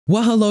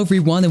Well, hello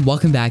everyone and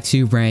welcome back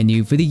to a brand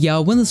new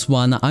video. In this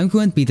one, I'm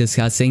going to be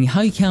discussing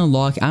how you can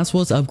unlock as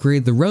well as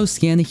upgrade the Roze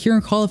skin here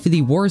in Call of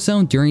Duty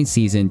Warzone during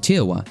Season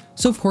 2.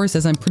 So of course,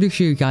 as I'm pretty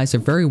sure you guys are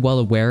very well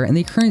aware, in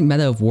the current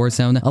meta of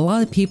Warzone, a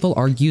lot of people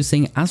are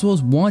using as well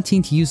as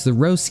wanting to use the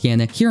Roze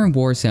skin here in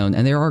Warzone,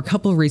 and there are a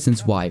couple of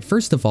reasons why.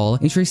 First of all,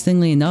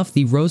 interestingly enough,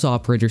 the Roze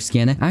Operator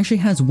skin actually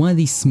has one of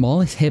the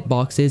smallest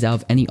hitboxes out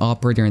of any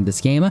operator in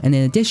this game, and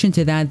in addition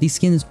to that, the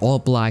skin is all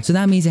black, so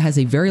that means it has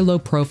a very low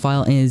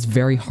profile and is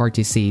very hard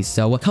to see.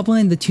 So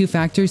coupling the two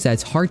factors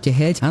that's hard to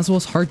hit as well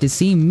as hard to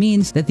see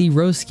means that the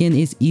Roze skin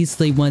is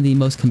easily one of the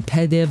most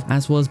competitive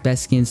as well as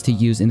best skins to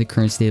use in the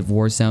current state of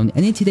Warzone.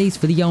 And in today's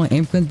video, I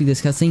am going to be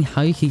discussing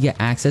how you can get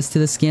access to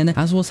the skin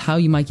as well as how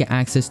you might get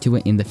access to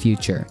it in the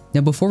future. Now,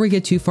 before we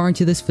get too far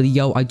into this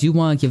video, I do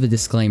want to give a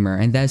disclaimer,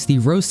 and that's the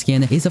Roze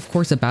skin is of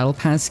course a battle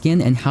pass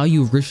skin, and how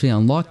you originally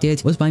unlocked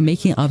it was by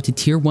making it up to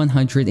tier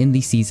 100 in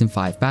the Season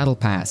 5 battle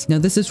pass. Now,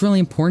 this is really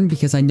important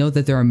because I know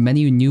that there are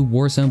many new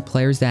Warzone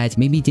players that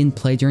maybe didn't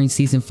play during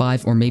Season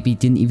 5 or maybe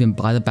didn't even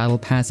buy the battle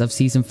pass of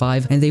Season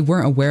 5, and they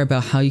weren't aware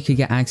about how you could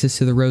get access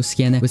to the Roze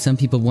skin, with some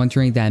people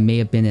wondering that it may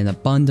have been in a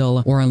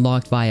bundle or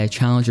unlocked via a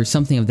challenge or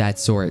something of that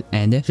sort.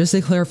 And just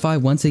to clarify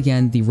once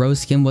again, the Roze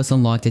skin was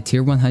unlocked at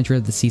tier 100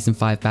 of the Season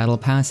 5 battle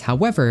pass.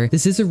 However,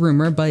 this is a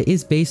rumor, but it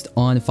is based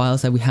on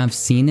files that we have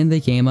seen in the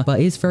game,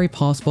 but it's very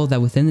possible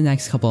that within the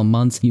next couple of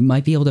months you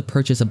might be able to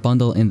purchase a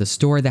bundle in the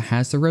store that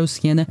has the Roze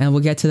skin, and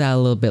we'll get to that a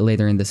little bit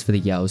later in this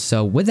video.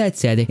 So with that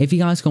said, if you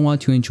guys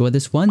want to enjoy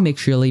this one, make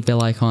sure to leave a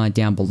like on it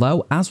down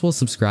below, as well as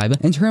subscribe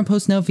and turn on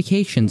post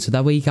notifications so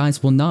that way you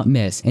guys will not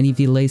miss any of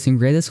the latest and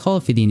greatest Call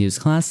of Duty news,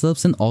 class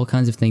slips, and all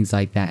kinds of things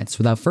like that. So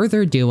without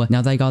further ado,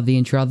 now that I got the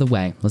intro out of the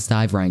way, let's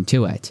dive right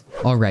into it.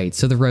 Alright,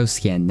 so the Roze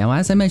skin. Now,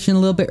 as I mentioned a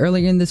little bit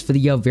earlier in this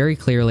video very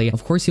clearly,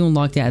 of course you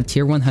unlocked it at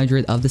tier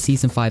 100 of the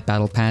Season 5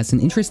 battle pass,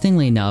 and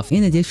interestingly enough,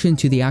 in addition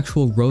to the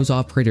actual Roze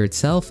Operator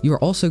itself, you're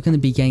also going to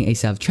be getting a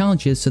set of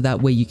challenges so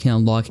that way you can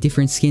unlock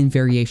different skin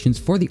variations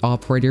for the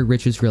operator,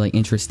 which is really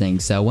interesting.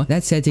 So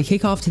that said, to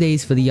kick off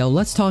today's video,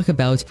 let's talk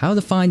about how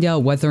to find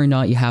out whether or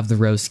not you have the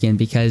Roze skin,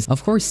 because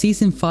of course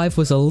Season 5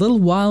 was a little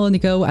while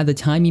ago at the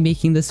time of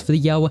making this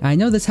video. I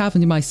know this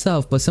happened to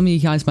myself, but some of you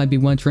guys might be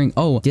wondering,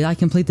 oh, did I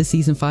complete the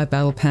Season 5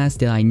 battle pass?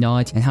 Did I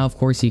not? And how of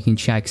course you can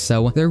check.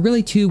 So there are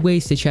really two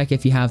ways to check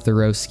if you have the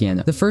Roze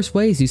skin. The first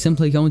way is you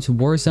simply go into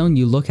Warzone,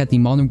 you look at the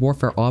Modern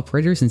Warfare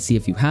operators and see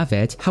if you have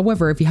it.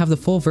 However, if you have the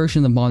full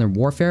version of Modern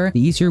Warfare, the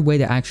easier way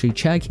to actually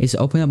check is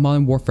open up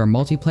Modern Warfare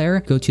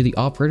multiplayer, go to the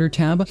operator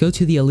tab, go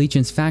to the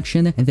Allegiance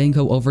faction, and then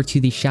go over to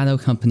the Shadow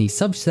Company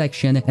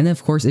subsection, and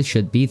of course it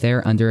should be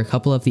there under a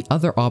couple of the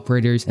other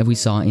operators that we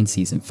saw in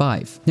Season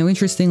 5. Now,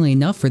 interestingly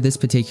enough, for this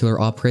particular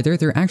operator,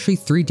 there are actually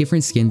three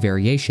different skin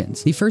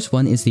variations. The first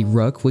one is the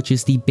Rook, which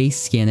is the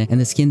base skin and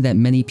the skin that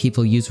many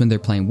people use when they're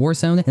playing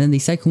Warzone, and then the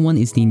second one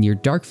is the Near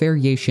Dark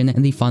variation,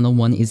 and the final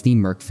one is the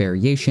Merc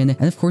variation.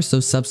 And of course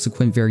those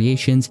subsequent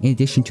variations, in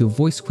addition to a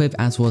voice quip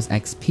as well as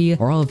XP,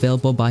 are all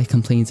available by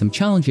completing some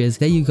challenges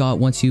that you got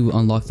once you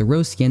unlock the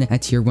Roze skin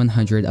at tier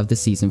 100 of the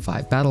Season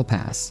 5 battle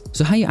pass.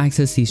 So how you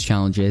access these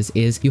challenges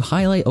is you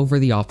highlight over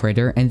the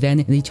operator, and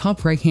then in the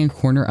top right hand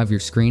corner of your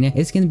screen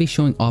it's going to be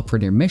showing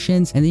operator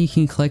missions, and then you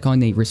can click on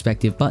the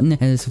respective button,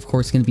 and it's of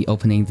course going to be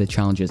opening the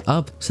challenges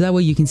up, so that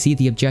way you can see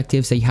the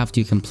objectives that you have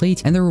to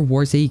complete and the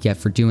rewards that you get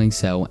for doing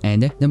so.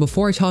 And now,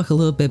 before I talk a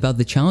little bit about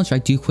the challenge, I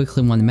do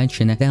quickly want to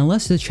mention that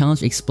unless the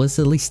challenge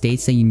explicitly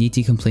states that you need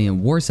to complete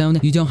in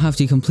Warzone, you don't have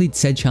to complete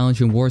said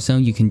challenge in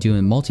Warzone, you can do it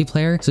in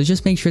multiplayer. So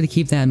just make sure to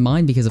keep that in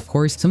mind, because of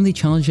course some of the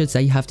challenges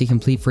that you have to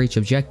complete for each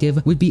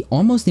objective would be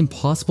almost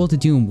impossible to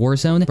do in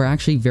Warzone, but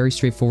actually very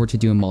straightforward to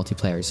do in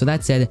multiplayer. So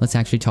that said, let's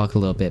actually talk a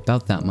little bit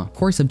about them. Of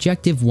course,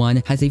 objective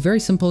 1 has a very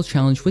simple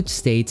challenge which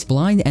states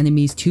blind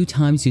enemies 2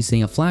 times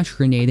using a flash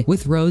grenade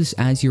with Roze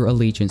as your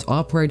Allegiance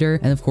operator,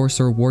 and of course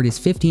the reward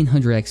is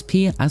 1500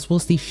 XP as well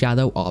as the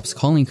Shadow Ops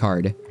calling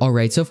card.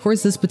 Alright, so of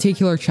course this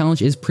particular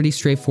challenge is pretty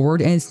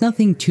straightforward and it's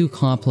nothing too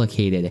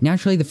complicated.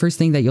 Naturally, the first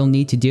thing that you'll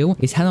need to do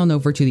is head on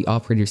over to the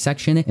operator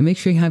section and make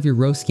sure you have your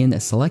Roze skin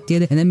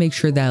selected, and then make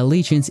sure that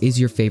Allegiance is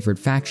your favorite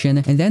faction.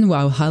 And then what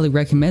I would highly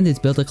recommend is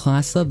build a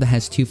class slip that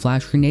has 2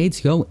 flash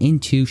grenades, go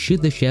into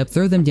shoot the ship,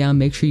 throw them down,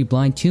 make sure you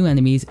blind 2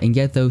 enemies and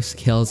get those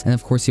kills, and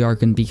of course you are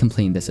going to be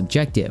completing this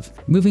objective.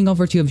 Moving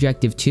over to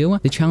objective 2,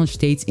 the challenge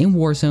states in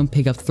Warzone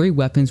pick up 3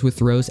 weapons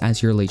with Roze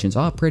as your Allegiance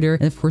operator,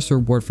 and of course the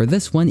reward for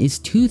this one is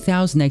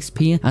 2000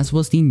 XP as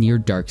well as the Near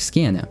Dark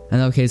skin.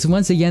 And okay, so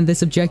once again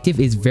this objective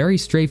is very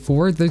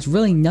straightforward, there's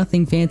really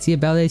nothing fancy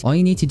about it. All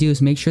you need to do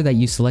is make sure that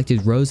you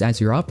selected Roze as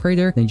your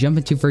operator, then jump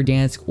into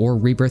Verdansk or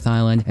Rebirth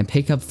Island and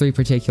pick up 3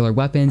 particular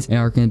weapons and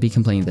are going to be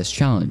completing this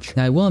challenge.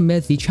 Now I will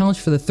admit the challenge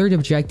for the third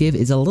objective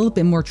is a little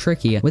bit more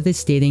tricky, with it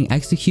stating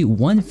execute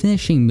 1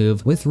 finishing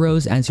move with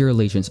Roze as your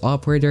Allegiance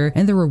operator,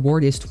 and the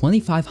reward is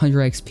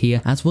 2500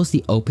 XP as well as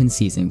the open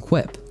season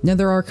quip. Now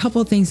there are a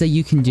couple of things that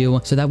you can do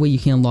so that way you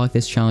can unlock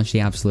this challenge the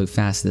absolute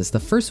fastest. The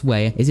first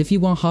way is if you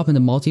want to hop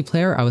into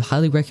multiplayer, I would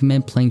highly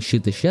recommend playing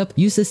Shoot the Ship.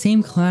 Use the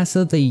same class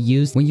that you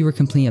used when you were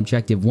completing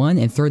Objective 1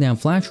 and throw down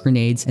flash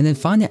grenades, and then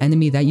find an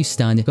enemy that you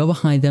stunned, go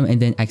behind them,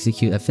 and then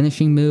execute a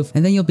finishing move,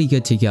 and then you'll be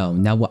good to go.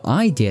 Now what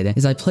I did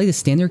is I played a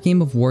standard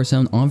game of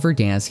Warzone on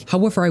Verdansk.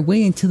 However, I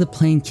waited until the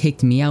plane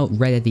kicked me out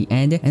right at the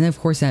end, and of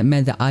course that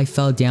meant that I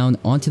fell down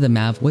onto the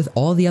map with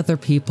all the other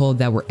people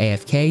that were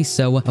AFK.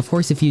 So of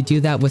course if you do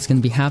that, what's going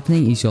to be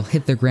happening is you'll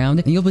hit the ground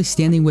and you'll be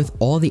standing with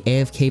all the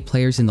AFK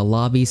players in the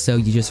lobby. So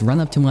you just run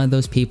up to one of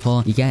those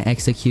people, you get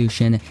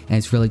execution, and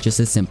it's really just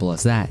as simple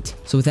as that.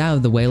 So with that out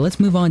of the way, let's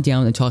move on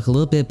down and talk a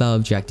little bit about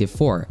Objective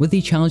 4, with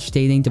the challenge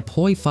stating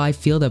deploy 5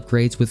 field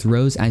upgrades with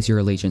Roze as your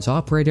Allegiance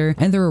Operator,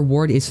 and the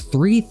reward is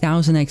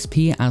 3000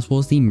 XP as well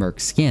as the Merc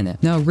skin.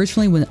 Now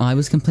originally when I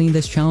was completing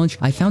this challenge,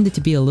 I found it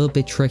to be a little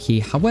bit tricky.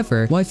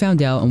 However, what I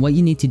found out and what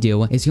you need to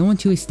do is go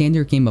into a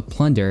standard game of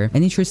Plunder,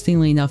 and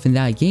interestingly enough in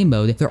that game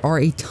mode, there are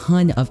a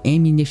ton of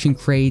ammunition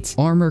crates,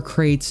 armor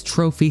crates,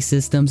 trophy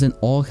systems, and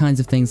all kinds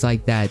of things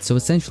like that. So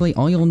essentially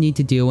all you'll need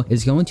to do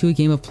is go into a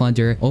game of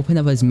Plunder, open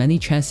up as many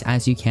chests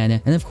as you can,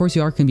 and of course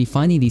you are going to be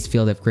finding these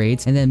field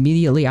upgrades, and then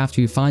immediately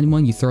after you find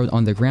one, you throw it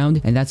on the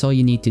ground, and that's all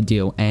you need to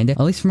do. And at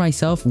least for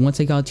myself, once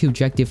I got to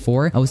Objective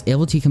 4, I was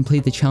able to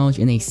complete the challenge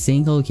in a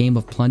single game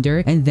of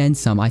Plunder, and then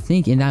some. I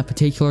think in that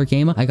particular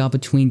game, I got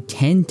between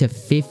 10 to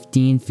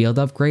 15 field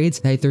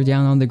upgrades that I threw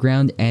down on the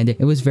ground, and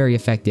it was very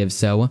effective.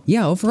 So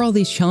yeah, overall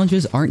these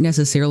challenges aren't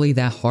necessarily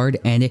that hard,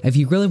 and if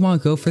you really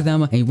want to go for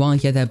them and you want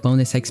to get that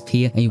bonus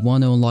XP and you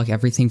want to unlock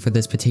everything for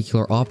this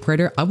particular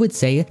operator, I would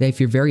say that if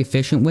you're very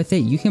efficient with it,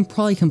 you can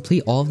probably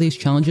complete all of these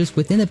challenges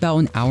within about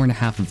an hour and a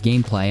half of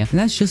gameplay. And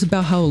that's just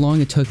about how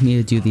long it took me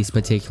to do these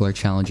particular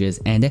challenges.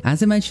 And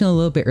as I mentioned a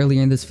little bit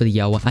earlier in this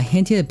video, I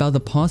hinted about the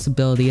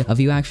possibility of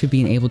you actually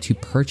being able to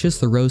purchase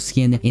the Roze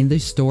skin in the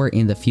store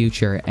in the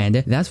future, and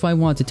that's why I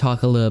wanted to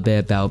talk a little bit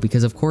about,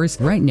 because of course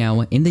right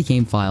now in the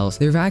game files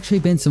there have actually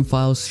been some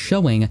files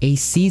showing a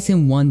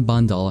season 1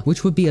 bundle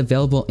which would be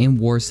available in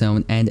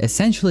Warzone, and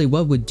essentially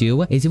what it would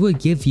do is it would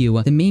give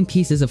you the main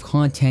pieces of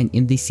content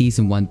in the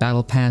season 1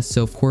 battle pass.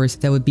 So of course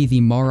that would be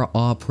the Roze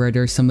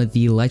Operator, some of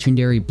the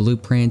legendary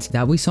blueprints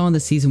that we saw in the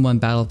season 1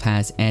 battle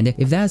pass, and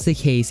if that's the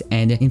case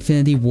and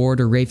Infinity Ward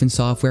or Raven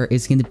Software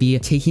is going to be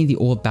taking the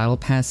old battle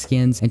pass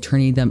skins and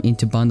turning them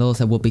into bundles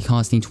that will be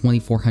costing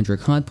 2400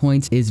 COD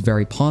points, it is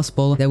very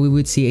possible that we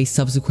would see a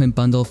subsequent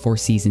bundle for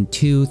season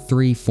 2,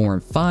 3, 4,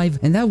 and 5,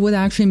 and that would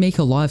actually make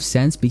a lot of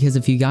sense because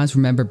if you guys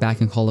remember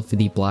back in Call of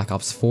Duty Black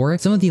Ops 4,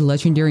 some of the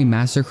legendary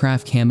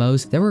Mastercraft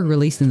camos that were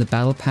released in the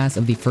battle pass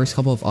of the first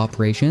couple of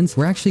operations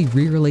were actually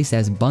re-released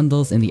as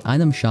bundles in the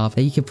item shop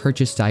that you could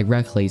purchase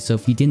directly. So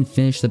if you didn't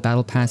finish the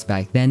battle pass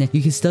back then,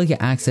 you can still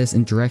get access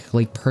and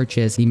directly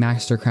purchase the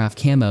Mastercraft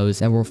camos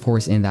that were of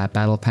course in that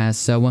battle pass.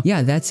 So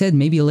yeah, that said,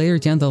 maybe later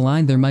down the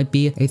line there might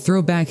be a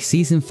throwback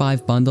season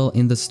 5 bundle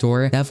in the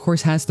store that of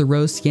course has the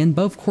Roze skin,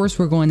 but of course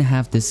we're going to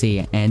have to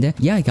see. And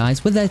yeah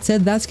guys, with that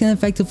said, that's gonna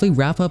effectively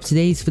wrap up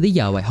today's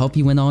video. I hope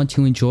you went on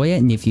to enjoy it,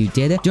 and if you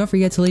did, don't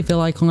forget to leave a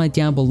like on it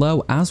down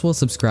below, as well as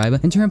subscribe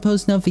and turn on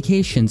post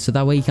notifications so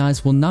that way you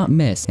guys will not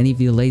miss any of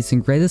the latest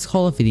and greatest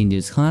Call of Duty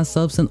news, class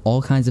subs, and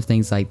all kinds of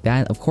things like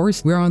that. Of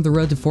course, we're on the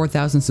road to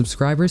 4,000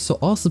 subscribers, so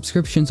all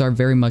subscriptions are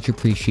very much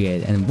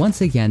appreciated. And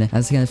once again,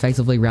 that's gonna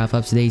effectively wrap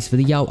up today's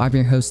video. I'm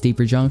your host,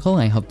 Deeper Jungle,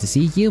 and I hope to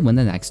see you in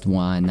the next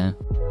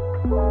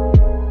one.